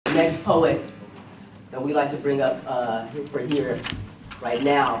The next poet that we like to bring up for here right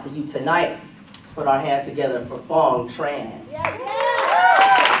now for you tonight. Let's put our hands together for Phong Tran. Yeah, yeah.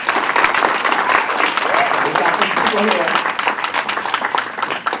 We got some people here.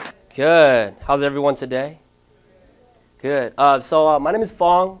 Good. How's everyone today? Good. So my name is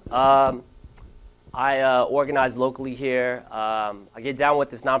Phong. I organize locally here. I get down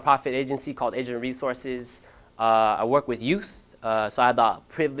with this nonprofit agency called Agent Resources. I work with youth, so I have the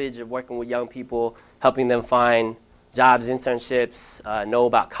privilege of working with young people, helping them find jobs, internships, know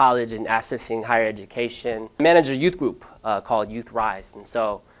about college and accessing higher education. I manage a youth group called Youth Rise, and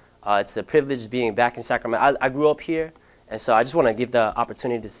so it's a privilege being back in Sacramento. I grew up here, and so I just want to give the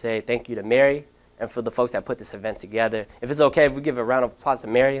opportunity to say thank you to Mary and for the folks that put this event together. If it's okay, if we give a round of applause to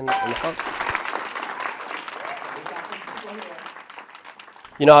Mary and the folks.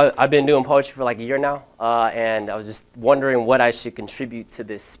 You know, I've been doing poetry for like a year now, and I was just wondering what I should contribute to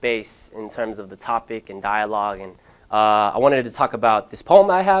this space in terms of the topic and dialogue. And I wanted to talk about this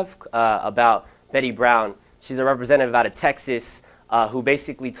poem I have about Betty Brown. She's a representative out of Texas who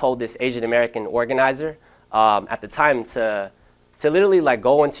basically told this Asian American organizer at the time to literally like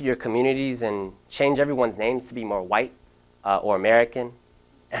go into your communities and change everyone's names to be more white or American.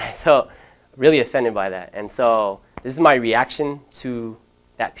 And I felt really offended by that. And so this is my reaction to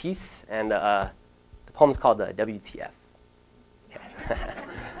that piece, and the poem's called the WTF. Okay.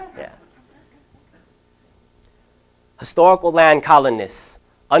 Yeah. Historical land colonists,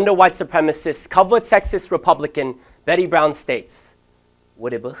 under white supremacists, cover Texas Republican Betty Brown states.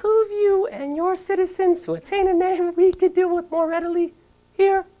 Would it behoove you and your citizens to attain a name we could deal with more readily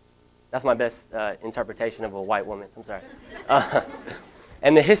here? That's my best interpretation of a white woman. I'm sorry.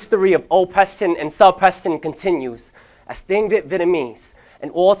 And the history of Old Preston and South Preston continues as Thingvit Vietnamese, and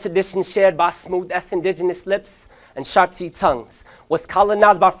all traditions shared by smooth-ass indigenous lips and sharp-teeth tongues, was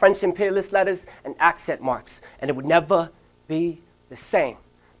colonized by French imperialist letters and accent marks, and it would never be the same.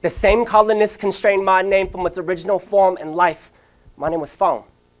 The same colonists constrained my name from its original form and life. My name was Phong,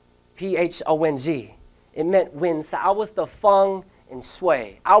 P-H-O-N-G. It meant wind, so I was the Phong in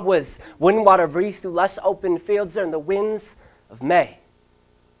Shui. I was wind water breeze through lush open fields during the winds of May.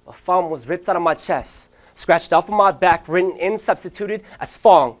 A Phong was ripped out of my chest, scratched off of my back, written in, substituted as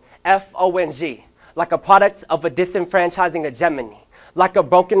Phong, F-O-N-G, like a product of a disenfranchising hegemony, like a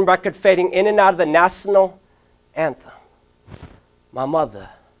broken record fading in and out of the national anthem. My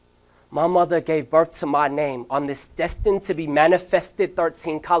mother gave birth to my name on this destined to be manifested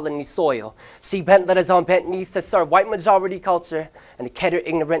 13 colony soil. She bent letters on bent knees to serve white majority culture and to cater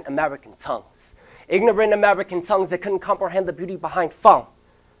ignorant American tongues. Ignorant American tongues that couldn't comprehend the beauty behind Phong,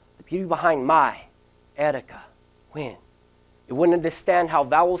 the beauty behind my Erica, when it wouldn't understand how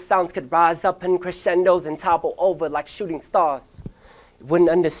vowel sounds could rise up in crescendos and topple over like shooting stars. It wouldn't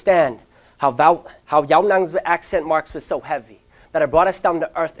understand how Yao Nang's accent marks were so heavy that it brought us down to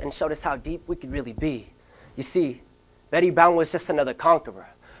earth and showed us how deep we could really be. You see, Betty Brown was just another conqueror.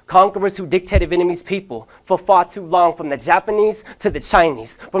 Conquerors who dictated Vietnamese people for far too long, from the Japanese to the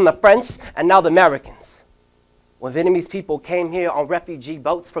Chinese, from the French and now the Americans. When Vietnamese people came here on refugee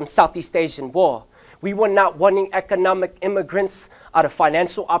boats from Southeast Asian war, we were not wanting economic immigrants out of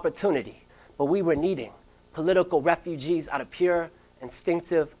financial opportunity, but we were needing political refugees out of pure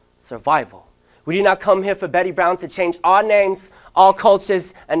instinctive survival. We did not come here for Betty Brown to change our names, our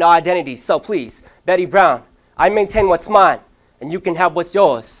cultures, and our identities. So please, Betty Brown, I maintain what's mine, and you can have what's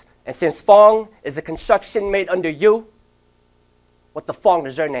yours. And since Phong is a construction made under you, what the Phong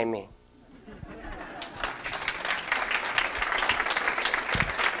does your name mean?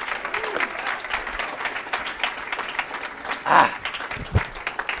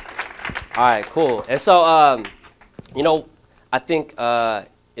 All right, cool. And so, you know, I think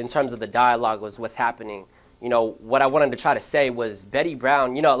in terms of the dialogue was what's happening, you know, what I wanted to try to say was Betty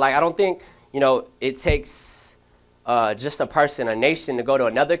Brown, you know, like I don't think, you know, it takes just a person, a nation to go to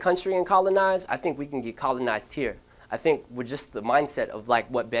another country and colonize. I think we can get colonized here. I think with just the mindset of like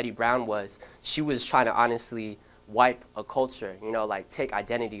what Betty Brown was, she was trying to honestly wipe a culture, you know, like take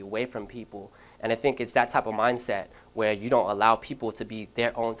identity away from people. And I think it's that type of mindset where you don't allow people to be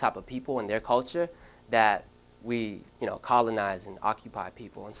their own type of people and their culture that we, you know, colonize and occupy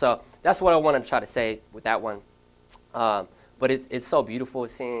people. And so that's what I want to try to say with that one. But it's so beautiful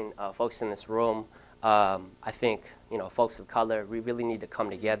seeing folks in this room. I think, you know, folks of color, we really need to come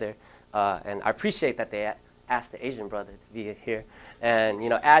together. And I appreciate that they asked the Asian brother to be here and, you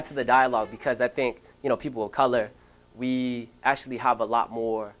know, add to the dialogue, because I think, you know, people of color, we actually have a lot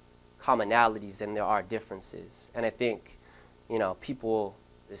more commonalities than there are differences. And I think, you know,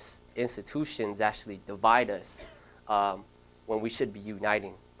 institutions actually divide us when we should be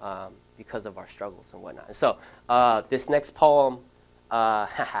uniting because of our struggles and whatnot. And so this next poem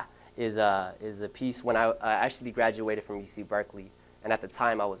is a piece when I actually graduated from UC Berkeley, and at the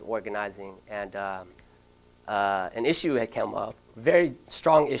time I was organizing, and an issue had come up, very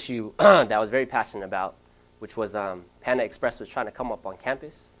strong issue that I was very passionate about, which was Panda Express was trying to come up on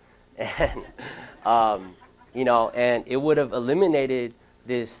campus, and you know, and it would have eliminated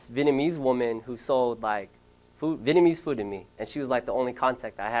this Vietnamese woman who sold like Vietnamese food to me, and she was like the only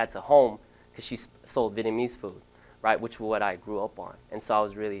contact I had to home because she sold Vietnamese food, right, which was what I grew up on, and so I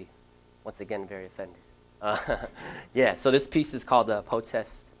was really, once again, very offended. Yeah, so this piece is called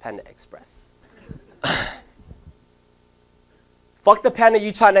Protest Panda Express. Fuck the panda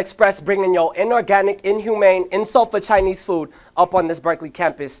you trying to express, bringing your inorganic, inhumane, insult for Chinese food up on this Berkeley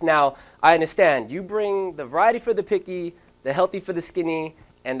campus. Now, I understand. You bring the variety for the picky, the healthy for the skinny,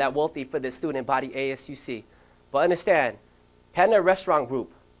 and that wealthy for the student body ASUC. But understand, Panda Restaurant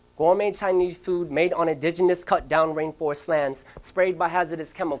Group, gourmet Chinese food made on indigenous cut-down rainforest lands, sprayed by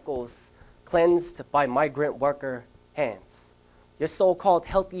hazardous chemicals, cleansed by migrant worker hands. Your so-called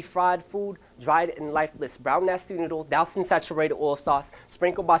healthy fried food, dried and lifeless, brown nasty noodle, doused in saturated oil sauce,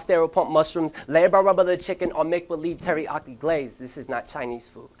 sprinkled by sterile pump mushrooms, layered by rubber chicken or make-believe teriyaki glaze. This is not Chinese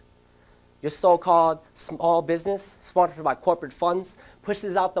food. Your so-called small business, sponsored by corporate funds,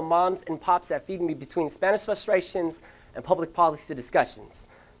 pushes out the moms and pops that feed me between Spanish frustrations and public policy discussions.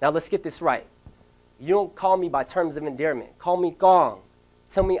 Now let's get this right. You don't call me by terms of endearment. Call me Gong.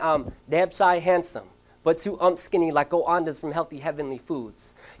 Tell me I'm damn shy handsome, but too skinny like Go-Ondas from Healthy Heavenly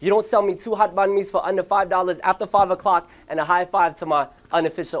Foods. You don't sell me 2 hot banh mi's for under $5 after 5 o'clock and a high five to my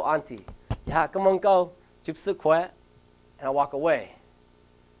unofficial auntie. Yeah, come on, go. Chip su quet. And I walk away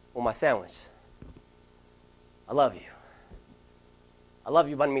with my sandwich. I love you. I love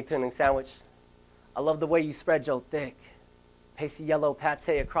you, banh mi tuning sandwich. I love the way you spread your thick, pasty yellow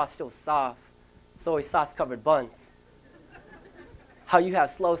pate across your soft, soy sauce covered buns. How you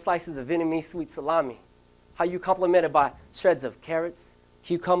have slow slices of Vietnamese sweet salami. How you complemented by shreds of carrots,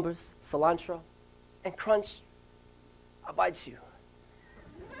 cucumbers, cilantro, and crunch. I bite you.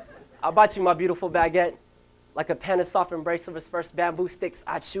 I bite you, my beautiful baguette. Like a panda soft embrace of its first bamboo sticks,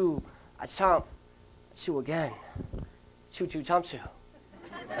 I chew, I chomp, I chew again. Chew, chew, chomp, chew.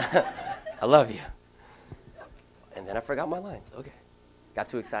 I love you. And then I forgot my lines. Okay. Got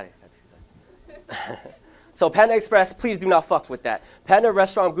too excited. So Panda Express, please do not fuck with that. Panda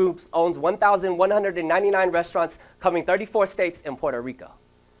Restaurant Group owns 1,199 restaurants covering 34 states and Puerto Rico.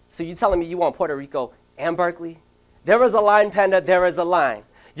 So you telling me you want Puerto Rico and Berkeley? There is a line, Panda, there is a line.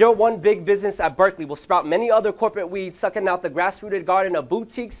 Your one big business at Berkeley will sprout many other corporate weeds, sucking out the grass-rooted garden of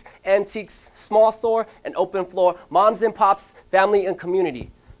boutiques, antiques, small store, and open floor, moms and pops, family and community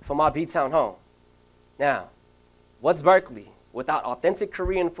from my B-Town home. Now, what's Berkeley without authentic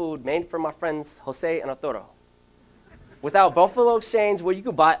Korean food made for my friends Jose and Arturo? Without Buffalo Exchange, where you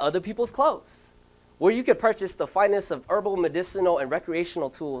could buy other people's clothes, where you could purchase the finest of herbal, medicinal, and recreational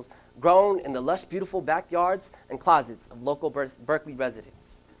tools grown in the lush, beautiful backyards and closets of local Berkeley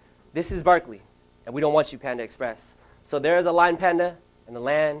residents. This is Berkeley, and we don't want you, Panda Express. So there is a line, Panda, and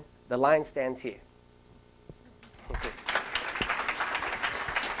the line stands here.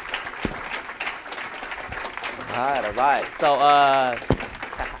 All right. So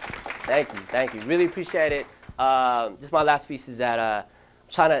thank you. Really appreciate it. Just my last piece is that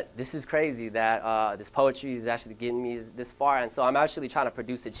this is crazy that this poetry is actually getting me this far, and so I'm actually trying to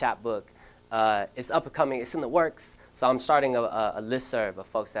produce a chapbook. It's up and coming, it's in the works, so I'm starting a listserv of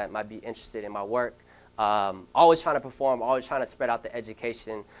folks that might be interested in my work. Always trying to perform, always trying to spread out the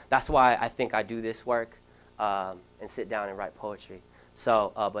education. That's why I think I do this work and sit down and write poetry.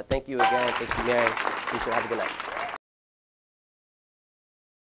 So, but thank you again, thank you, Mary. You should have a good night.